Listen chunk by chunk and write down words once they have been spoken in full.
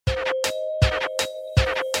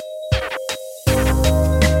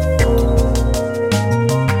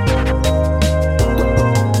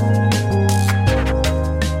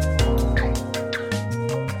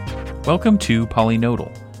Welcome to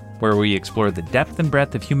Polynodal, where we explore the depth and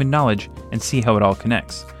breadth of human knowledge and see how it all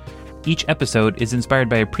connects. Each episode is inspired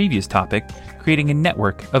by a previous topic, creating a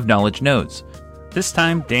network of knowledge nodes. This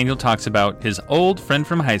time, Daniel talks about his old friend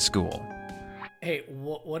from high school. Hey,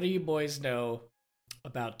 what do you boys know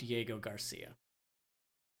about Diego Garcia?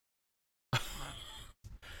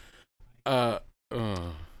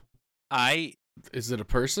 Is it a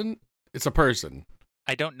person? It's a person.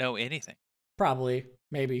 I don't know anything. Probably,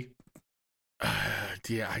 maybe.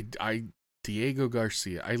 Diego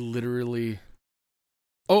Garcia. I literally.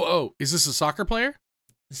 Oh, is this a soccer player?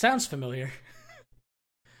 It sounds familiar.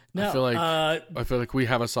 No, I feel like we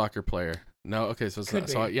have a soccer player. No, okay, so it's not.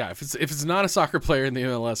 So if it's not a soccer player in the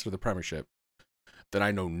MLS or the Premiership, then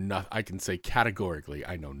I know nothing. I can say categorically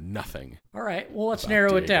I know nothing. All right, well let's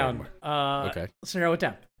narrow it down. Okay, let's narrow it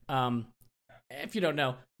down. If you don't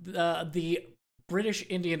know, the British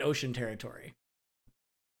Indian Ocean Territory.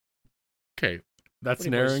 Okay, that's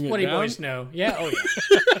narrowing it down. What do you boys know? Yeah, oh yeah.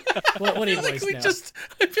 what do you boys know?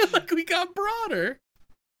 I feel like we got broader.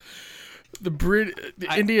 The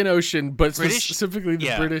Indian Ocean, but British, specifically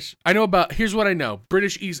the British. I know about. Here's what I know: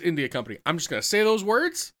 British East India Company. I'm just gonna say those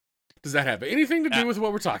words. Does that have anything to do with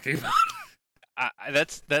what we're talking about?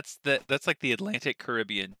 That's like the Atlantic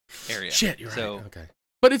Caribbean area. Shit, you're right. Okay,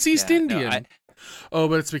 but it's East Indian.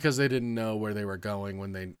 But it's because they didn't know where they were going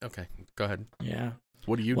when they. Okay, go ahead. Yeah.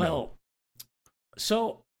 What do you know? Well,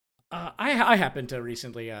 so I happened to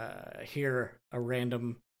recently hear a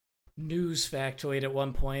random news factoid at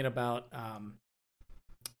one point about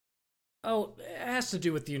it has to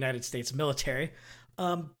do with the United States military,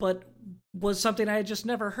 but was something I had just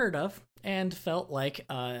never heard of and felt like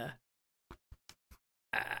I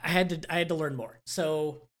had to learn more.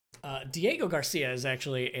 So Diego Garcia is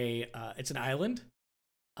actually it's an island.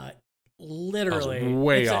 Literally, I was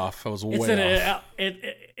way off. It's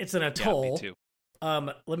an atoll. Yeah, me too.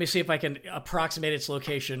 Let me see if I can approximate its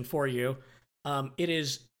location for you. It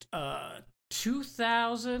is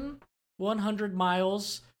 2,100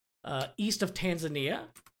 miles east of Tanzania.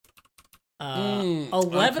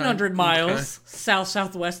 1,100 miles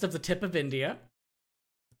southwest of the tip of India.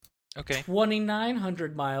 Okay.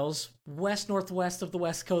 2,900 miles west-northwest of the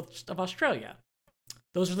west coast of Australia.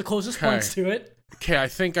 Those are the closest points to it. Okay, I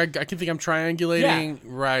think I'm triangulating. Yeah.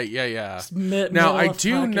 Right, yeah. Now I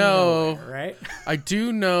do know, nowhere, right? I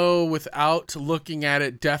do know without looking at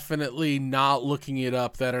it, definitely not looking it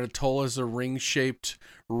up, that an atoll is a ring-shaped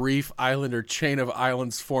reef island or chain of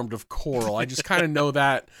islands formed of coral. I just kind of know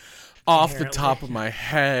that off the top of my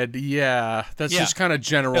head. Yeah, that's just kind of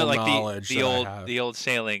general knowledge. The old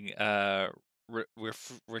sailing,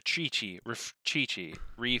 Richichi,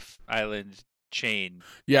 reef island. Chain.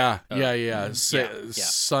 Yeah.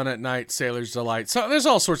 Sun at night, sailor's delight. So there's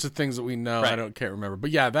all sorts of things that we know. Right. I can't remember, but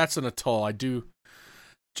yeah, that's an atoll. I do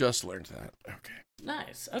just learned that. Okay.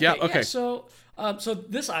 Nice. Okay. Yeah. Okay. So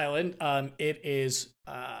this island, it is,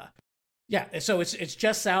 So it's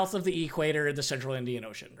just south of the equator in the Central Indian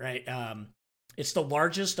Ocean, right? It's the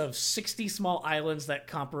largest of 60 small islands that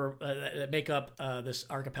make up this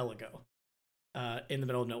archipelago, in the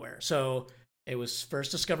middle of nowhere. So it was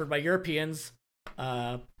first discovered by Europeans.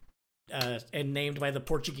 And named by the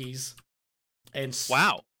Portuguese. And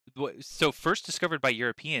wow. So first discovered by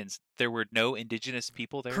Europeans, there were no indigenous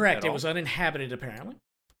people there? Correct. It was uninhabited, apparently.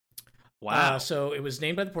 Wow. So it was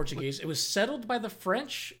named by the Portuguese. It was settled by the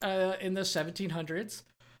French in the 1700s.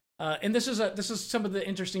 And this is some of the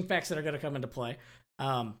interesting facts that are going to come into play.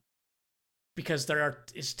 Because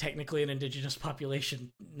is technically an indigenous population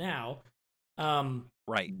now.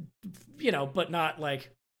 Right. But not like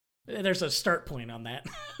there's a start point on that.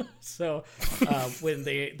 So when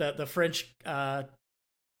the French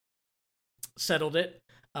settled it,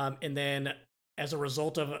 and then as a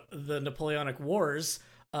result of the Napoleonic Wars,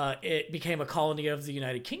 it became a colony of the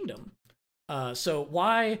United Kingdom. So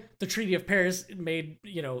why the Treaty of Paris made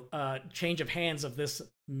change of hands of this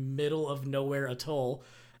middle of nowhere atoll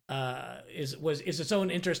is its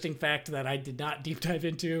own interesting fact that I did not deep dive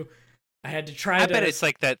into. I had to try. I bet it's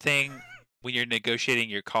like that thing when you're negotiating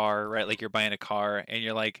your car, right? Like you're buying a car and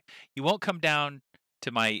you're like, you won't come down to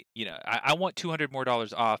my, I want $200 more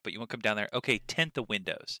off, but you won't come down there. Okay, tint the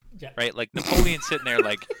windows, right? Like Napoleon's sitting there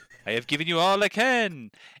like, I have given you all I can.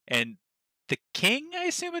 And the king, I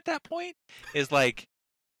assume at that point, is like,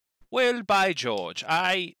 well, by George,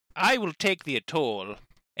 I will take the atoll.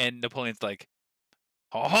 And Napoleon's like,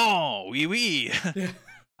 oui, oui.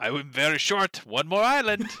 I'm very short. One more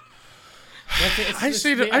island. I just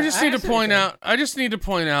need to point out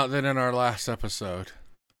that in our last episode,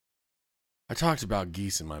 I talked about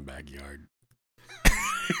geese in my backyard.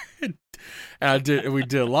 And we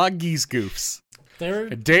did a lot of geese goofs. There,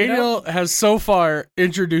 And Daniel has so far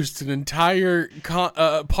introduced an entire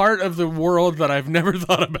part of the world that I've never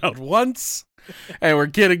thought about once, and we're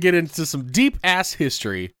gonna get into some deep ass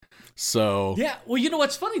history. So yeah, well, you know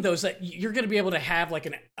what's funny though is that you're going to be able to have like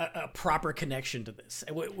a proper connection to this,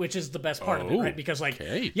 which is the best part of it, right? Because like,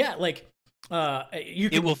 yeah, like you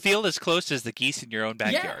can, It will feel as close as the geese in your own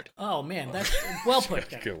backyard. Yeah. Oh man, that's well put.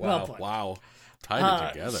 Kevin. Well put. Wow, tied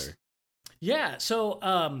it together. Yeah. So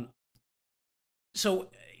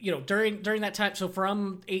you know, during that time, so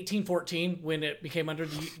from 1814 when it became under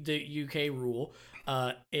the UK rule,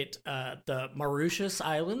 the Mauritius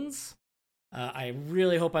Islands. I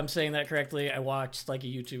really hope I'm saying that correctly. I watched like a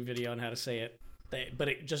YouTube video on how to say it, but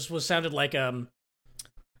it just sounded like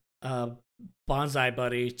Bonsai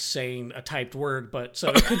Buddy saying a typed word, but so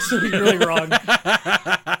it could still be really wrong.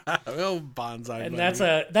 Oh, Bonsai And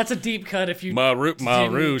Buddy. that's a deep cut if you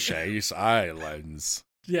Mauritius Islands.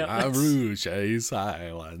 yeah Mauritius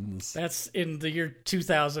Islands. that's in the year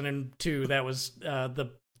 2002. That was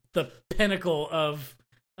the pinnacle of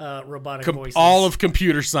robotic voices. All of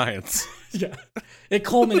computer science. Yeah, it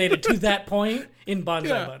culminated to that point in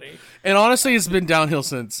Bonsai Buddy. And honestly, it's been downhill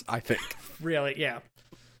since, I think. Really, yeah.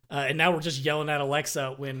 And now we're just yelling at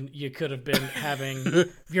Alexa when you could have been having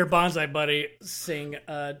your Bonsai Buddy sing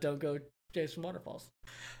Don't Go Chasing Waterfalls.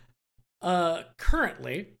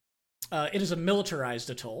 Currently, it is a militarized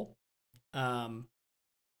atoll.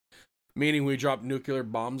 Meaning we dropped nuclear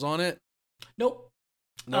bombs on it? Nope.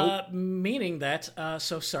 Nope. Meaning that,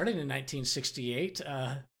 so starting in 1968,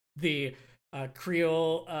 the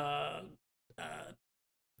Creole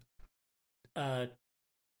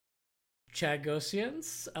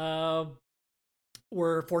Chagosians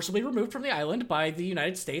were forcibly removed from the island by the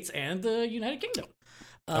United States and the United Kingdom.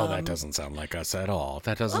 That doesn't sound like us at all.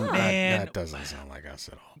 That doesn't that doesn't sound like us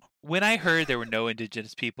at all. When I heard there were no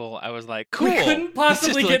indigenous people, I was like, cool. We couldn't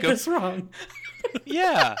possibly This is get this wrong.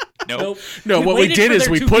 Yeah. Nope. No, what we waited did for is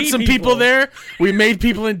there we to put be some people there, we made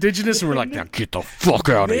people indigenous, and we're like, now get the fuck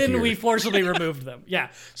out of here. Then we forcibly removed them. Yeah.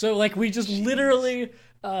 So like we just literally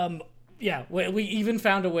we even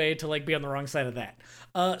found a way to like be on the wrong side of that.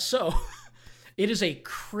 So it is a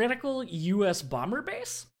critical US bomber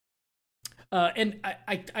base. And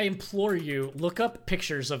I implore you, look up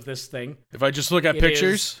pictures of this thing. If I just look at It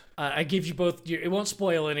pictures, is, I give you both. It won't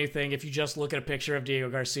spoil anything if you just look at a picture of Diego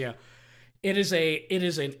Garcia. It is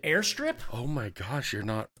an airstrip oh my gosh, you're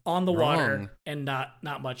not on the wrong. water and not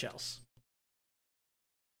much else.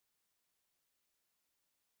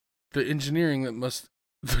 The engineering that must.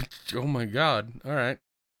 Oh my god! All right,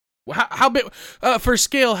 how big? For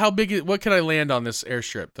scale, how big? What can I land on this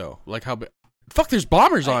airstrip though? Like how big? Fuck, there's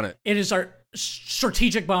bombers on it. It is our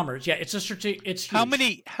strategic bombers. Yeah, it's a strategic. It's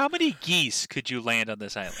huge. How many geese could you land on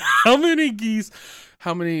this island? How many geese?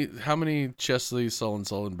 How many Chesley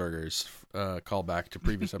Sullenbergers? Call back to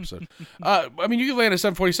previous episode. I mean, you can land a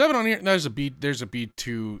 747 on here. There's a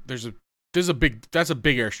B2. That's a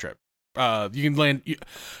big airstrip. You can land.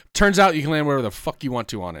 Turns out you can land wherever the fuck you want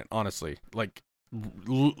to on it. Honestly, like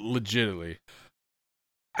legitimately.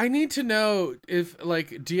 I need to know if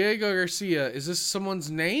like Diego Garcia, is this someone's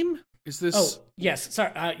name? Is this? Oh yes,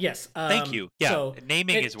 sorry. Yes. Thank you. Yeah, so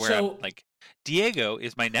naming is where I'm like. Diego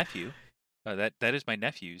is my nephew. That is my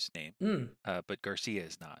nephew's name. But Garcia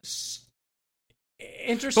is not.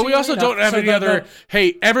 Interesting. But we also don't have any other.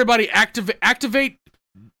 Hey, everybody, activate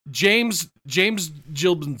James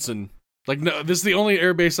Gilbinson. Like, no, this is the only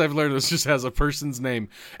airbase I've learned that just has a person's name.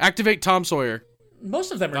 Activate Tom Sawyer.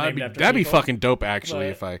 Most of them are named after that'd be people, fucking dope, actually.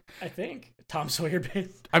 If I think Tom Sawyer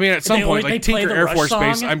base. I mean, at some point, like Tinker Air Force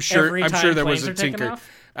Base, I'm sure there was a planes are taken Tinker. off.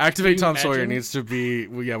 Activate Can you Tom Sawyer imagine? needs to be.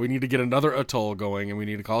 Yeah, we need to get another atoll going, and we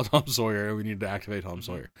need to call Tom Sawyer, and we need to activate Tom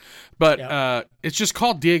Sawyer. But it's just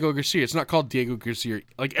called Diego Garcia. It's not called Diego Garcia.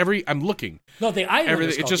 Like I'm looking. No, the island is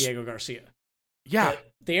it's called just- Diego Garcia. Yeah,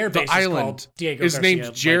 The air base the is island called Diego his Garcia. name's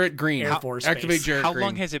Jarrett Green. Air Force Activate Base. Jarrett How Green.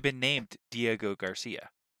 long has it been named Diego Garcia?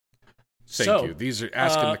 Thank you. These are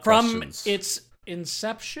asking the from questions. its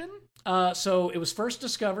inception. So it was first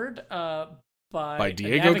discovered by a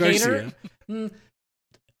Diego navigator, Garcia.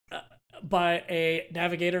 by a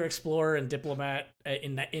navigator, explorer, and diplomat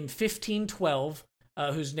in 1512,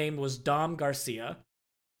 whose name was Dom Garcia.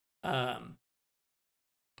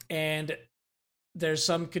 And there's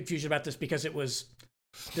some confusion about this because it was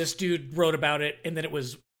this dude wrote about it, and then it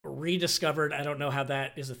was rediscovered. I don't know how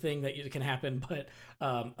that is a thing that can happen, but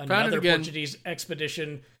another again. Portuguese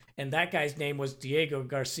expedition, and that guy's name was Diego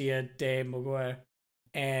Garcia de Mogoa,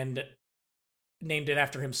 and named it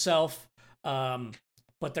after himself.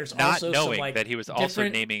 but there's Not also knowing some like that he was also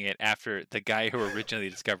different- naming it after the guy who originally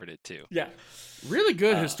discovered it too. Yeah. Really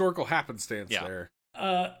good historical happenstance yeah. there.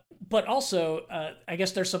 But also, I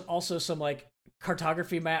guess there's some like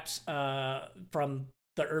cartography maps from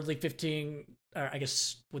the early 15, or I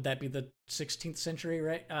guess would that be the 16th century,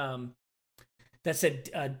 right? That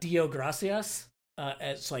said Dio Gracias.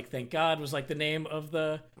 It's like thank God was like the name of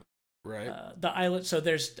the island. So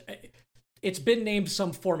it's been named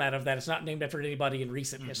some format of that. It's not named after anybody in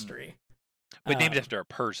recent history, but named after a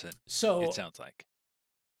person. So it sounds like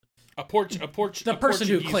The person who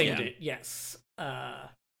Portuguese claimed man. it. Yes.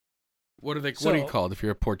 What are they? What are you called if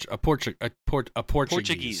you're a Portuguese?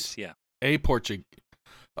 Portuguese, yeah. A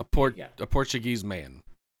Portuguese man.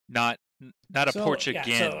 Not a So, Portuguese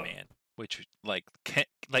yeah, so- man, which like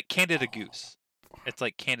Canada Goose. It's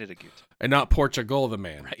like Canada Goose, And not Portugal the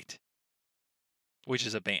man. right? Which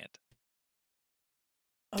is a band.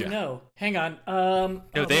 Oh Yeah. no! Hang on. No,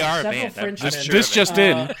 they there are a several band. I'm Frenchmen. sure This of it. just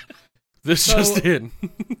in. This so- just in.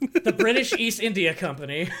 The British East India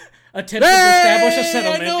Company attempted to establish a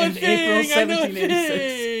settlement in April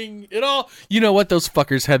 1786. It all. You know what? Those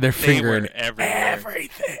fuckers had their They finger were in everywhere.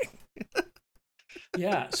 everything.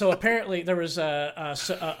 Yeah. So apparently there was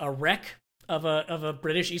a wreck of a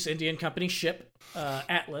British East Indian Company ship,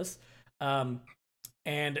 Atlas,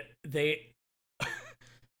 and they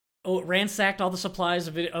ransacked all the supplies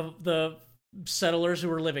of the settlers who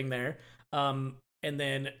were living there. And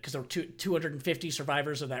then because there were 250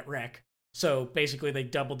 survivors of that wreck, so basically they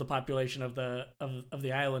doubled the population of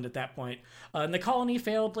the island at that point. And the colony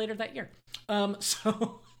failed later that year.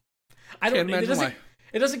 So I don't. Can't imagine why.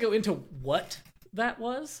 It doesn't go into what that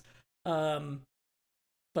was.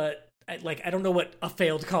 But I don't know what a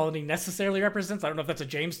failed colony necessarily represents. I don't know if that's a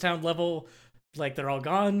Jamestown level, like they're all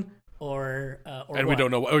gone, or And we what.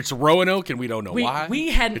 don't know. It's Roanoke, and we don't know why.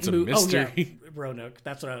 We hadn't It's a moved. mystery. Oh yeah, Roanoke.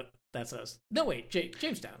 That's us. No wait,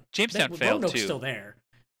 Jamestown. Jamestown failed Roanoke's too. still there.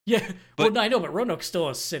 Yeah, But- I know, but Roanoke's still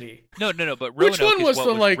a city. No, but Which Roanoke one is was what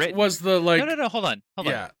the was like? written. Was the like? No, hold on.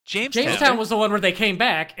 Yeah. Jamestown was the one where they came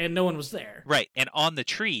back and no one was there. right, and on the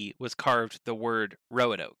tree was carved the word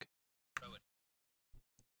Roanoke.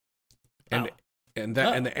 And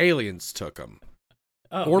Oh. and the aliens took them,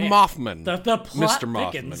 Oh, or man. Mothman, The plot Mr.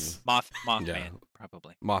 Mothman. thickens. Mothman, Yeah.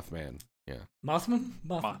 probably. Mothman. Yeah. Mothman?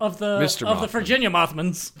 Moth- Of the Mr. of the Mothman. Virginia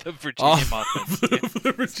Mothmans. The Virginia Oh. Mothman.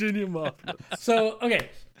 the Virginia Mothman. So okay,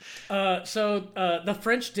 the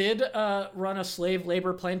French did run a slave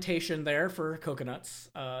labor plantation there for coconuts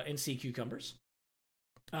and sea cucumbers.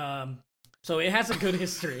 So it has a good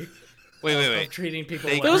history Wait. of treating people.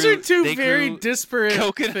 They well. Those grew- are two they very grew disparate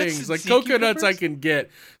coconuts things. and Like sea coconuts, I cucumbers? can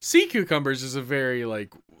get. Sea cucumbers is a very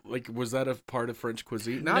like was that a part of French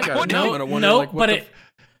cuisine? Now I gotta know. I'm gonna wonder, no, like, what but the it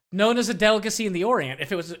known as a delicacy in the Orient.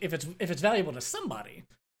 If it's valuable to somebody,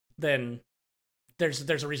 then there's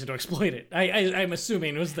a reason to exploit it. I'm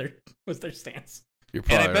assuming was their stance. You're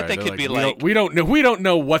And I probably bet right. they They're could be we don't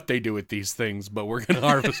know what they do with these things, but we're gonna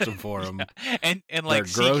harvest them for them. and They're like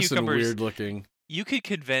sea gross and cucumbers, weird looking. you could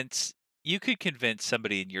convince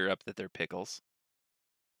somebody in Europe that they're pickles.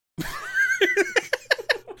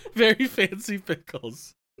 Very fancy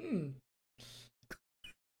pickles. Hmm.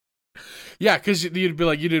 Yeah, because you'd be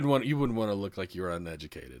like you wouldn't want to look like you were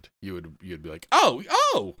uneducated. You'd be like,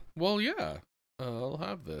 oh, well, yeah, I'll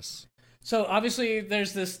have this. So obviously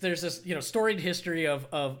there's this storied history of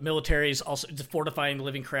militaries also fortifying the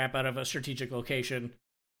living crap out of a strategic location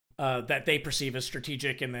that they perceive as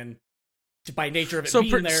strategic, and then by nature of it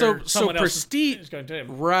being there, someone else is going to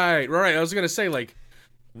him. Right. I was gonna say like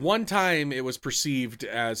one time it was perceived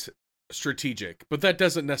as strategic, but that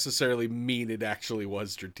doesn't necessarily mean it actually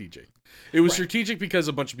was strategic. It was Right. strategic because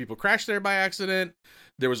a bunch of people crashed there by accident.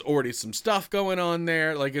 There was already some stuff going on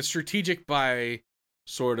there. Like it's strategic by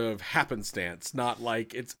sort of happenstance, not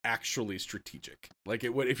like it's actually strategic. Like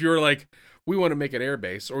it would if you were like, we want to make an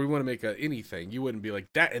airbase or we want to make anything, you wouldn't be like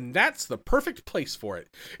that, and that's the perfect place for it.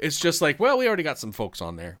 It's just like, well, we already got some folks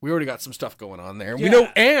on there. We already got some stuff going on there. And we know,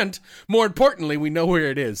 and more importantly, we know where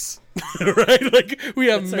it is. Right? Like we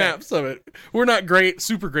have That's right. maps of it. We're not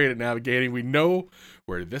super great at navigating. We know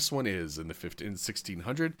where this one is in the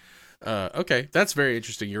 1600. Okay, that's very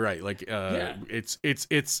interesting. You're right. Like it's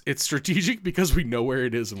strategic because we know where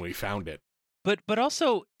it is and we found it. But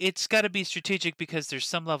also it's got to be strategic because there's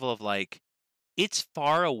some level of like it's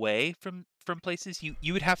far away from places.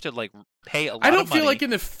 You would have to like pay a lot. I don't of money. feel like in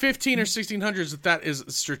the 15 or 1600s that is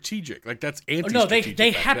strategic. Like that's Oh, no, anti-strategic.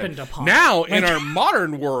 they back happened then. upon Now it. in Like- our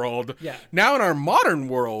modern world, Yeah. Now in our modern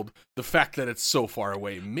world, the fact that it's so far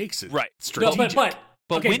away makes it Right. strategic. No, but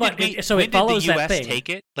But okay, when but did so it when follows did the that U.S. thing. take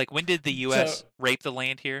it? Like when did the U.S. So- rape the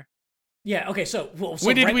land here? Yeah. Okay. So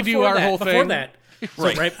when did right we do before our that- whole before thing? That,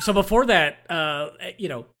 Right. So before that,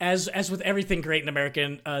 as with everything great in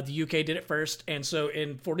American, the UK did it first, and so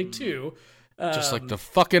in 42, Just like the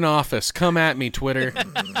fucking Office. Come at me, Twitter.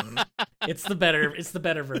 it's the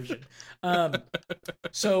better version.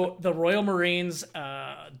 So the Royal Marines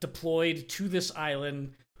deployed to this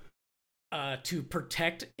island to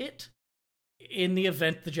protect it in the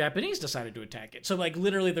event the Japanese decided to attack it. So like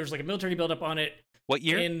literally, there's like a military buildup on it. What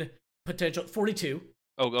year? In potential 42.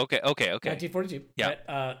 Oh, okay. 1942. Yeah.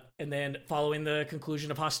 Right? And then following the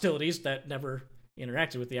conclusion of hostilities that never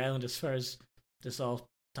interacted with the island as far as this all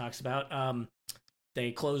talks about,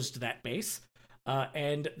 they closed that base,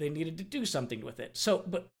 and they needed to do something with it. So,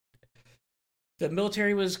 but the UK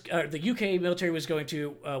military was going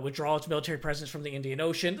to withdraw its military presence from the Indian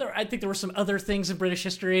Ocean. I think there were some other things in British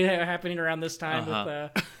history happening around this time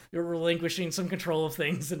with relinquishing some control of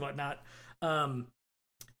things and whatnot.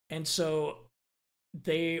 And so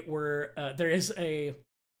they were there is an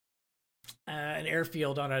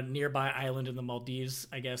airfield on a nearby island in the Maldives,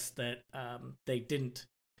 I guess, that they didn't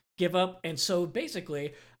give up. And so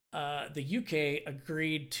basically the UK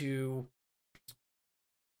agreed to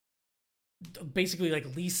basically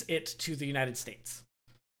like lease it to the United States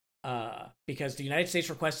because the United States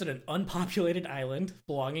requested an unpopulated island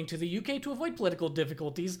belonging to the UK to avoid political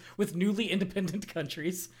difficulties with newly independent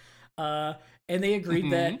countries. And they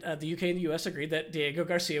agreed that the UK and the US agreed that Diego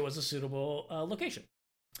Garcia was a suitable location.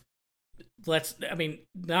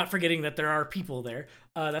 Not forgetting that there are people there.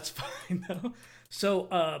 That's fine though.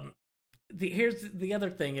 So here's the other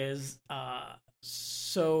thing is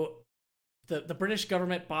so the British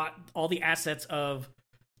government bought all the assets of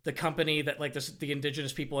the company that like the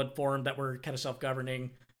indigenous people had formed that were kind of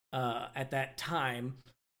self-governing at that time,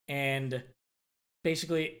 and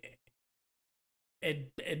basically it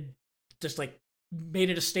just like made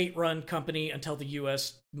it a state-run company until the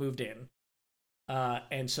U.S. moved in.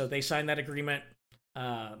 And so they signed that agreement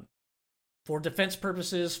for defense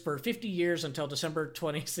purposes for 50 years until December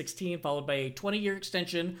 2016, followed by a 20-year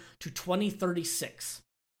extension to 2036,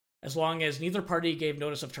 as long as neither party gave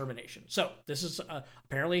notice of termination. So this is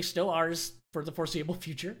apparently still ours for the foreseeable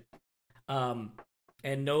future.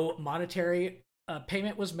 And no monetary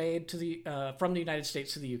payment was made to the from the United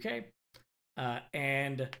States to the UK.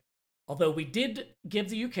 And although we did give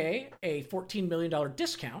the UK a $14 million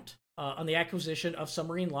discount on the acquisition of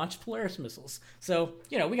submarine-launched Polaris missiles. So,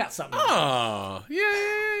 we got something. Oh,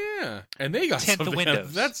 yeah. And they got Tint the something.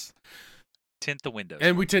 windows. That's Tint the windows.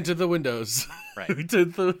 And we tinted the windows. Right. We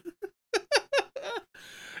tint the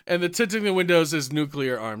And the tinting the windows is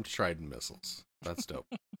nuclear-armed Trident missiles. That's dope.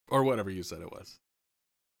 Or whatever you said it was.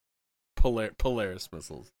 Polaris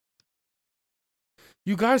missiles.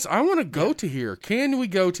 You guys, I want to go to here. Can we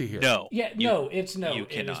go to here? No. Yeah, You it is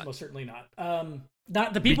cannot. most certainly not.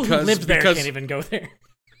 Not the people who lived there can't even go there.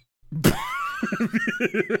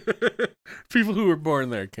 People who were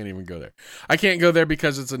born there can't even go there. I can't go there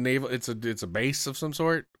because it's a naval. It's a base of some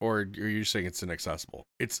sort, or are you saying it's inaccessible?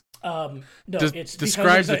 It's no. It's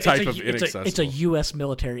describe the type of inaccessible. It's a U.S.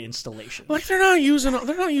 military installation. Like they're not using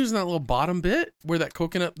that little bottom bit where that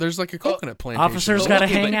coconut. There's like a coconut plantation. Officers got to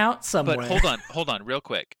hang out somewhere. But hold on, real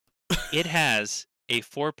quick. It has a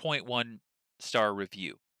 4.1 star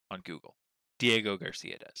review on Google. Diego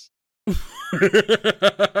Garcia does.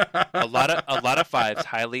 a lot of fives,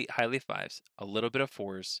 highly fives, a little bit of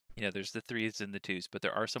fours. There's the threes and the twos, but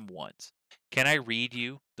there are some ones. Can I read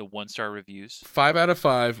you the 1-star reviews? 5 out of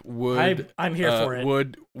 5 would. I'm here for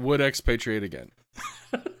it. Would expatriate again.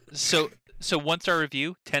 So 1-star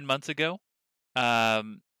review 10 months ago.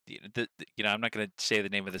 I'm not going to say the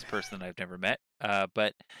name of this person that I've never met.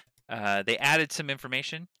 But they added some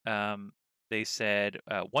information. They said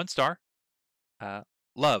 1 star.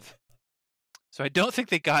 Love. So I don't think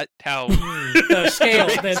they got how the scale.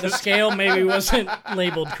 The scale maybe wasn't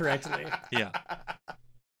labeled correctly. Yeah.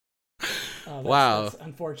 Wow. That's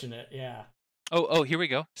unfortunate. Yeah. Oh, here we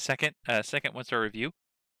go. Second 1-star review,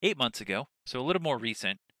 8 months ago. So a little more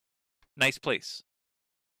recent. Nice place.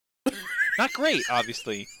 Not great,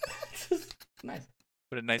 obviously. Nice.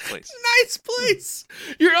 But a nice place. Nice place.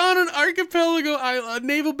 You're on an archipelago island,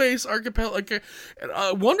 naval base archipelago.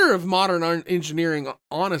 Wonder of modern engineering,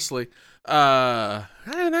 honestly.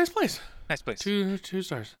 Nice place. Nice place. 2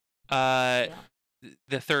 stars. The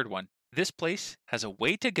third one. This place has a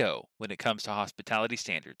way to go when it comes to hospitality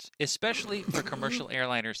standards, especially for commercial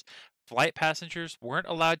airliners. Flight passengers weren't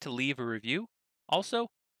allowed to leave a review. Also,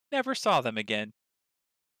 never saw them again.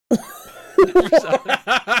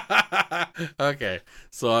 Okay,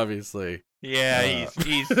 so obviously, yeah,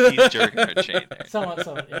 he's jerking our chain there.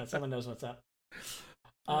 Someone knows what's up.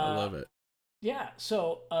 I love it. yeah.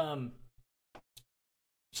 So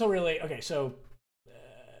really, okay. So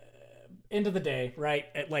end of the day, right?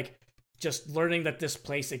 Like just learning that this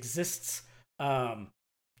place exists.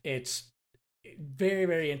 It's very,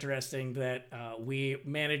 very interesting that we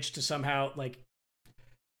managed to somehow, like,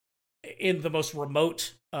 in the most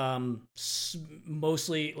remote,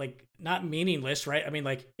 mostly like not meaningless, right? I mean,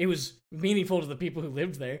 like it was meaningful to the people who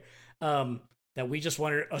lived there. That we just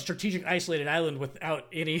wanted a strategic isolated island without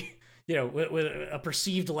any, with a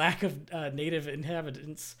perceived lack of native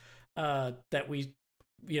inhabitants. That we,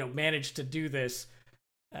 managed to do this,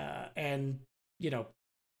 and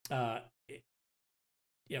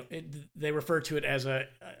they refer to it as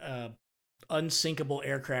a unsinkable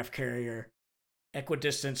aircraft carrier,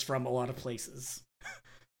 equidistance from a lot of places.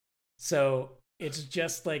 So it's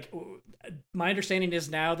just like, my understanding is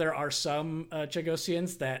now there are some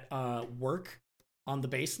Chagosians that work on the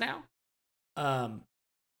base now,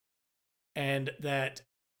 and that,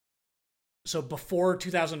 so before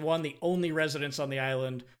 2001, the only residents on the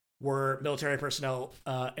island were military personnel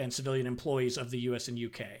and civilian employees of the U.S. and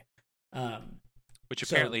U.K. Which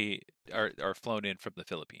apparently are flown in from the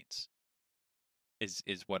Philippines, is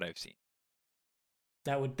what I've seen.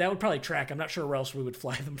 That would probably track. I'm not sure where else we would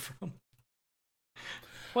fly them from.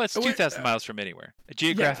 Well, it's 2,000 miles from anywhere. A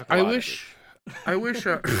geographical. I wish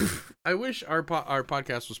our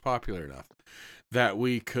podcast was popular enough that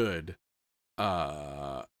we could.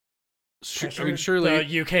 Surely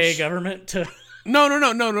the UK government to. No.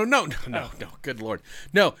 Good Lord,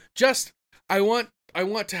 no. Just I want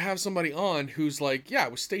to have somebody on who's like, yeah, I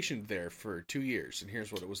was stationed there for 2 years, and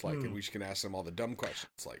here's what it was like, and we just can ask them all the dumb questions.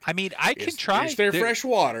 Like, I mean, I can try. Is there fresh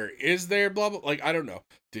water? Is there blah blah? Like, I don't know.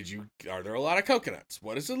 Are there a lot of coconuts?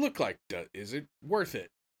 What does it look like? Is it worth it?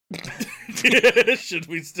 Should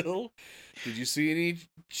we still? Did you see any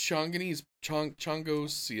Chongosian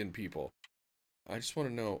people? I just want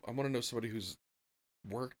to know. I want to know somebody who's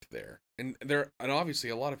worked there, and obviously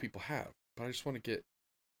a lot of people have. But I just want to get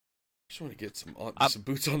some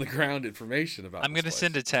boots on the ground information about. I'm gonna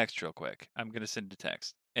send a text real quick. And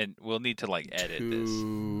we'll need to like edit this.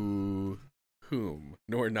 To whom?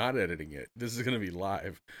 No, we're not editing it. This is gonna be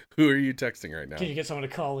live. Who are you texting right now? Can you get someone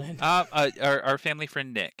to call in? Our family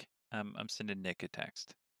friend Nick. I'm sending Nick a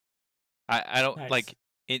text. I don't nice. like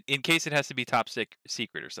in case it has to be top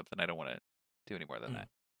secret or something. I don't want to do any more than that.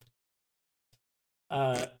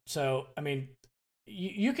 So I mean,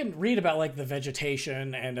 you can read about like the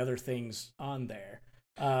vegetation and other things on there.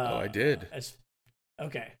 I did.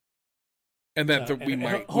 Okay. And that we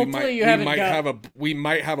might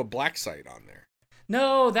have a black site on there.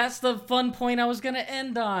 No, that's the fun point I was gonna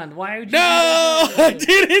end on. Why would you? No, I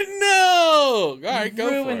didn't know. All right, go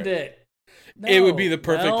ruined for it. It. No, it would be the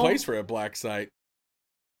perfect place for a black site.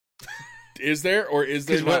 Is there or is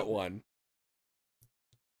there not one?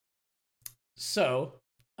 So,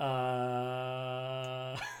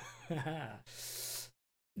 so.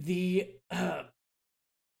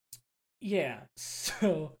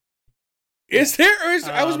 Is there or is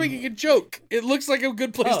I was making a joke. It looks like a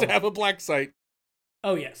good place to have a black site.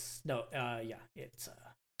 Oh yes. No, yeah, it's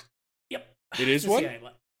yep. It is one?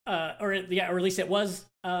 Or at least it was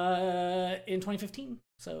in 2015.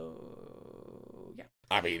 So, yeah.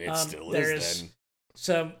 I mean, it still is then.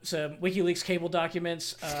 Some WikiLeaks cable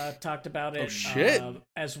documents talked about it. Oh shit!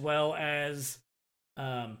 As well as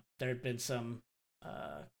there had been some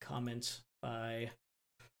comments by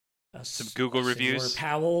some Google reviews.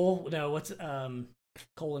 Powell,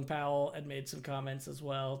 Colin Powell had made some comments as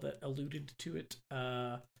well that alluded to it.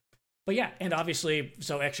 But yeah, and obviously,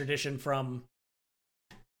 so extradition from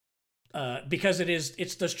because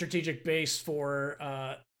it's the strategic base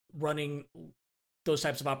for running those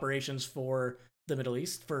types of operations for the Middle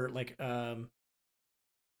East. For like,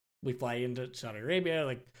 we fly into Saudi Arabia.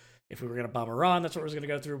 Like, if we were going to bomb Iran, that's what we was going to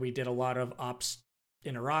go through. We did a lot of ops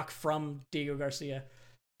in Iraq from Diego Garcia.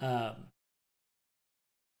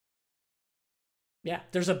 Yeah,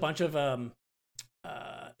 there's a bunch of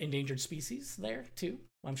endangered species there too.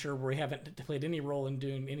 I'm sure we haven't played any role in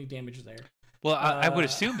doing any damage there. Well, I would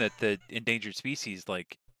assume that the endangered species,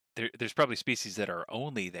 like there's probably species that are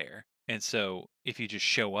only there, and so if you just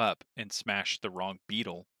show up and smash the wrong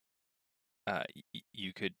beetle,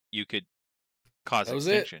 you could cause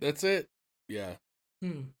extinction. That's it. Yeah.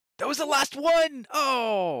 That was the last one.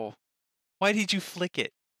 Oh, why did you flick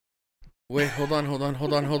it? Wait, hold on.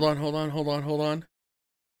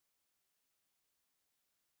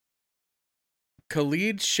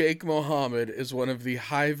 Khalid Sheikh Mohammed is one of the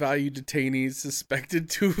high-value detainees suspected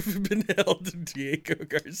to have been held in Diego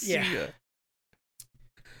Garcia.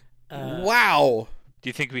 Yeah. Wow. Do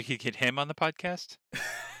you think we could get him on the podcast?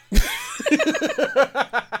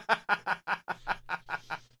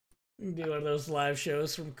 Do one of those live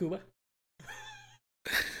shows from Cuba.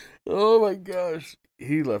 Oh my gosh.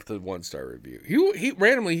 He left a 1-star review. He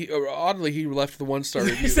randomly, oddly, he left the 1-star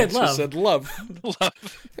review. He said love. Said love.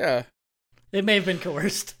 Love. Yeah. It may have been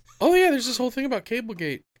coerced. Oh yeah, there's this whole thing about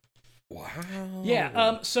Cablegate. Wow.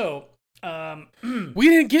 Yeah. We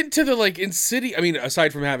didn't get into the like Insidious. I mean,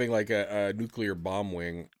 aside from having like a nuclear bomb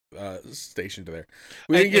wing stationed there,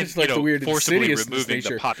 we didn't get into like the weird forcibly Insidious removing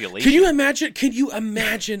nature. the population. Can you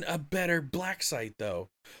imagine a better black site though?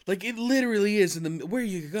 Like it literally is in the where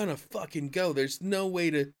you're gonna fucking go. There's no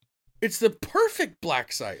way to. It's the perfect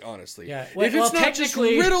black site, honestly. Yeah. If it's not just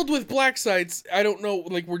technically riddled with black sites, I don't know.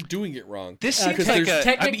 Like we're doing it wrong. This seems because like there's-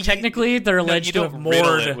 technically, they're alleged you to don't have riddle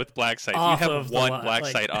moored it with black sites. You off have of the one li- black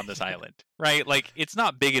like- site on this island, right? Like it's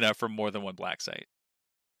not big enough for more than one black site.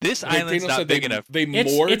 This Daniel island's not said big enough. They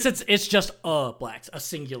moored. It's just a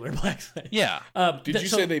singular black site. Yeah. Did you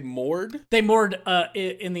say they moored? They moored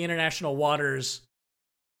in the international waters,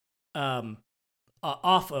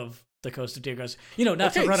 off of the coast of Diego Garcia.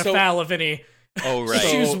 Not to Okay, run so- afoul of any. Oh right.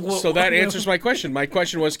 So that answers my question. My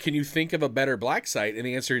question was, can you think of a better black site? And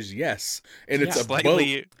the answer is yes. And it's Yeah. a boat.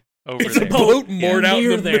 Slightly over It's a there. boat. Moored out in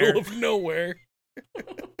Near the there. middle of nowhere.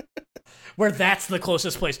 Where that's the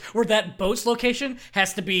closest place. Where that boat's location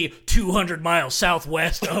has to be 200 miles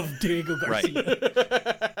southwest of Diego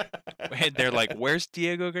Garcia. And they're like, "Where's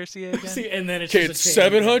Diego Garcia again?" See, and then it's Okay, just it's a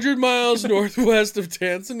chain. 700 miles northwest of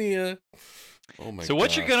Tanzania. Oh my! So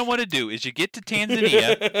what you're gonna want to do is you get to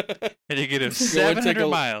Tanzania and you get 700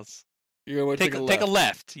 miles. You're gonna want to Take a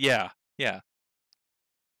left. Yeah.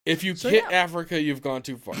 If you So, hit yeah. Africa, you've gone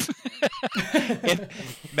too far. In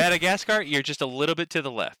Madagascar, you're just a little bit to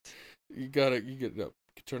the left. You get up,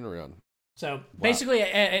 turn around. So basically, at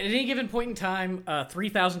any given point in time,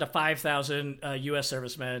 3,000 to 5,000 U.S.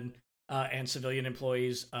 servicemen and civilian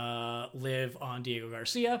employees live on Diego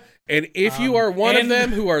Garcia. And if you are one of and- them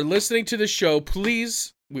who are listening to the show,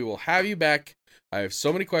 please, we will have you back. I have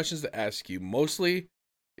so many questions to ask you. Mostly,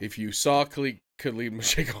 if you saw Khalid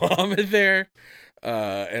Sheikh Mohammed there,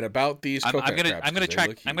 and about these. I'm coconut gonna crabs, I'm gonna 'cause they try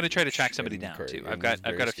look I'm gonna try to huge track somebody and down too. and I've got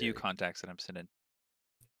very a few scary. contacts that I'm sending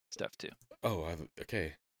stuff to. Oh,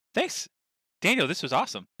 okay. Thanks, Daniel. This was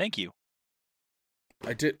awesome. Thank you.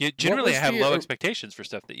 I did. Generally, I what have was low the- expectations for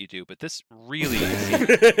stuff that you do, but this really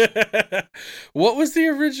is. What was the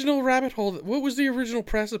original rabbit hole? What was the original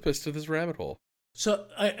precipice to this rabbit hole? So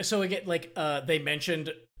again, they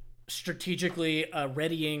mentioned strategically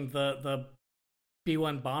readying the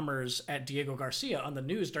B-1 bombers at Diego Garcia on the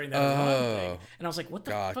news during that Iran thing, and I was like, "What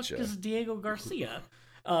the fuck gotcha. is Diego Garcia?"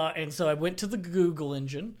 And so I went to the Google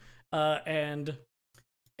engine, and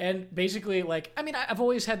basically, I've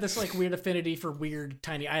always had this weird affinity for weird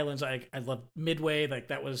tiny islands. I love Midway,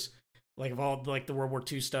 that was of all the World War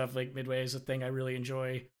II stuff. Midway is a thing I really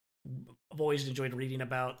enjoy. I've always enjoyed reading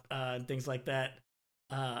about things like that,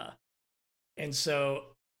 and so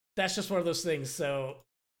that's just one of those things. So,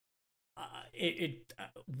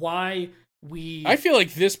 why we? I feel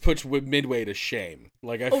like this puts Midway to shame.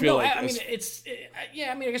 I feel like I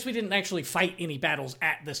guess we didn't actually fight any battles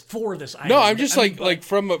for this island. no. I'm just but-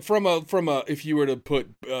 from a if you were to put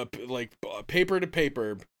paper to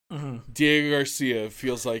paper, Mhm. Diego Garcia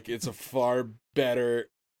feels like it's a far better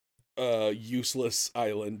useless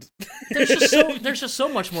island. There's just so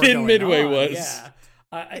much more Than going Midway on. was. Yeah,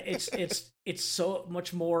 it's so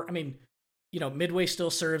much more. I mean, Midway still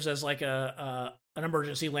serves as an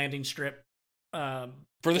emergency landing strip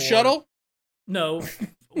For the shuttle? No,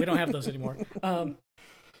 we don't have those anymore.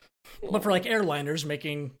 But for airliners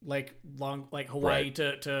making long Hawaii Right.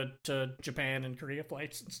 to Japan and Korea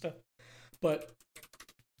flights and stuff. But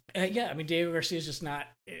Diego Garcia is just not.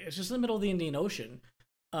 It's just in the middle of the Indian Ocean,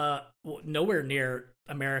 nowhere near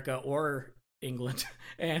America or England,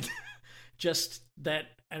 and just that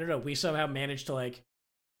I don't know. We somehow managed to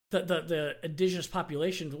the indigenous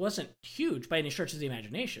population wasn't huge by any stretch of the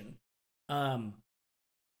imagination.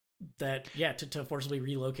 To forcibly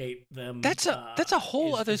relocate them. That's a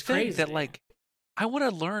whole other is thing that crazy. I want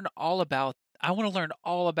to learn all about. I want to learn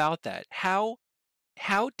all about that. How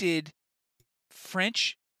did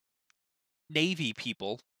French Navy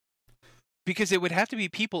people? Because it would have to be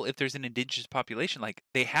people if there's an indigenous population.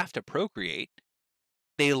 They have to procreate.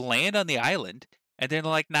 They land on the island and they're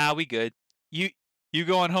like, "Nah, we good. You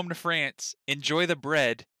go on home to France. Enjoy the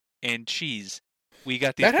bread and cheese. We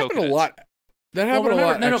got these." That happened coconuts." a lot. That happened a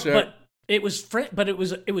lot. Actually. but it was but it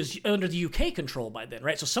was under the UK control by then,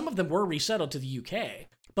 right? So some of them were resettled to the UK,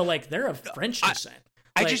 but they're of French descent.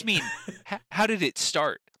 I just mean, how did it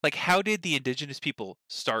start? How did the indigenous people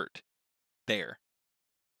start there?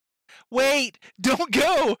 Wait, don't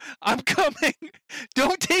go. I'm coming.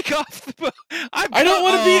 Don't take off the boat. I don't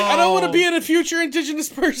want to be. I don't want to be a future indigenous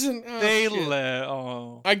person. Oh, They shit.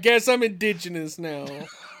 Oh. I guess I'm indigenous now.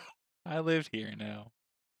 I live here now.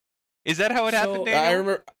 Is that how it happened,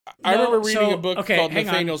 Daniel? I remember reading so- a book okay, called hang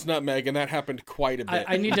on. Nathaniel's Nutmeg, and that happened quite a bit.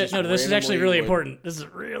 I need to. Just No, this is actually randomly really would- important. This is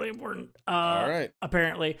really important. All right.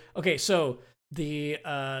 Apparently, okay. So the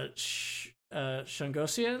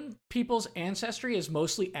Shangosian people's ancestry is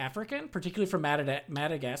mostly African, particularly from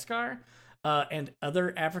Madagascar, and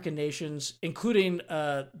other African nations, including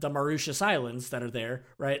the Mauritius Islands that are there.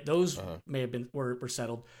 Right, those may have been were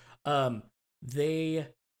settled.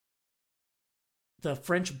 The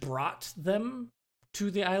French brought them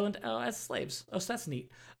to the island as slaves. Oh, so that's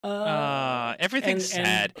neat. Everything's and-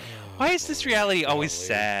 sad. Why is this reality always golly.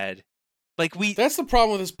 sad? Like That's the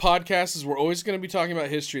problem with this podcast is we're always going to be talking about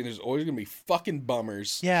history, and there's always going to be fucking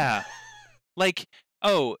bummers. yeah, like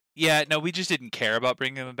oh yeah, no, we just didn't care about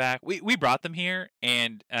bringing them back. We brought them here,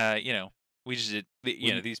 and we just did.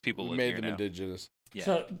 These people We live made here them now. indigenous. Yeah.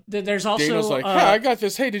 So there's also Daniel's like, hey, I got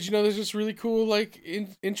this. Hey, did you know there's this really cool, like,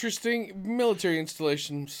 interesting military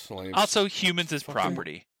installation? Slaves. Also, humans as Fucking-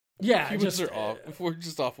 property. yeah, Humans just, are awful. We're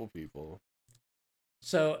just awful people.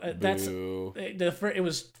 So that's Boo. it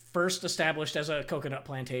was first established as a coconut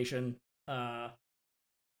plantation, and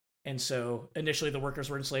so initially the workers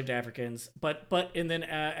were enslaved Africans, but and then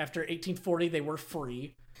after 1840 they were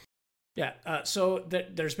free. Yeah, so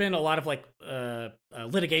there's been a lot of like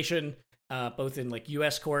litigation, both in like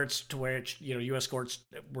U.S. courts to where U.S. courts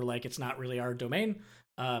were like it's not really our domain.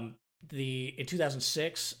 In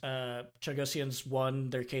 2006, Chagosians won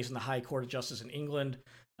their case in the High Court of Justice in England.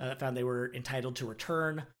 That found they were entitled to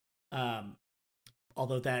return,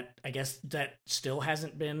 although that I guess that still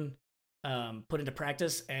hasn't been put into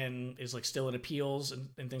practice and is like still in appeals and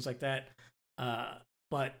things like that.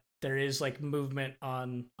 But there is like movement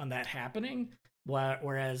on that happening.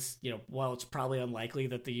 Whereas while it's probably unlikely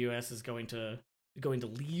that the U.S. is going to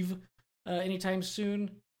leave anytime soon,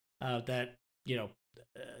 that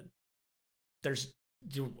there's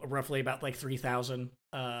roughly about like 3,000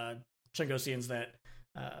 Chagosians that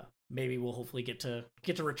maybe we'll hopefully get to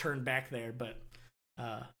return back there. But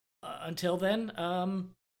until then,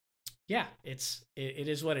 it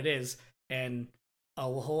is what it is, and a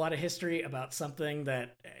whole lot of history about something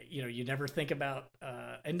that you never think about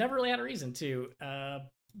and never really had a reason to,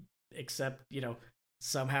 except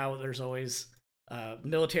somehow there's always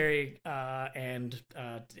military and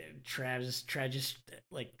travesties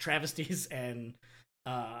and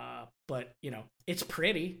but it's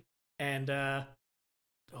pretty, and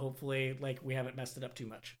hopefully like we haven't messed it up too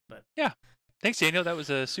much. But Thanks, Daniel. That was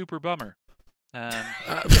a super bummer. Yeah,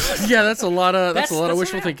 that's a lot of That's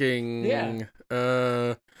wishful around. thinking.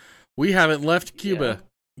 Yeah. We haven't left Cuba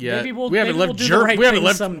yet. maybe we'll we haven't maybe left we'll do the right we haven't thing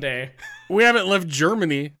left someday. we haven't left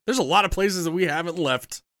Germany. There's a lot of places that we haven't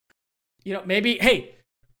left.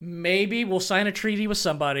 Maybe we'll sign a treaty with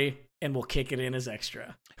somebody and we'll kick it in as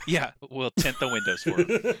extra. Yeah, we'll tint the windows for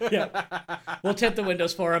him. Yeah, we'll tint the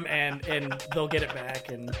windows for them, and they'll get it back,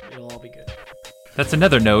 and it'll all be good. That's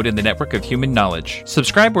another node in the network of human knowledge.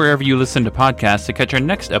 Subscribe wherever you listen to podcasts to catch our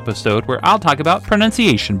next episode where I'll talk about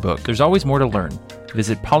pronunciation book. There's always more to learn.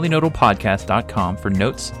 Visit polynodalpodcast.com for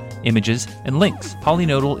notes, images, and links.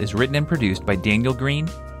 Polynodal is written and produced by Daniel Green,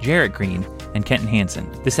 Jarrett Green, and Kenton Hansen.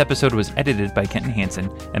 This episode was edited by Kenton Hansen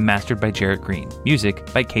and mastered by Jarrett Green.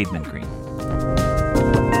 Music by Cademan Green.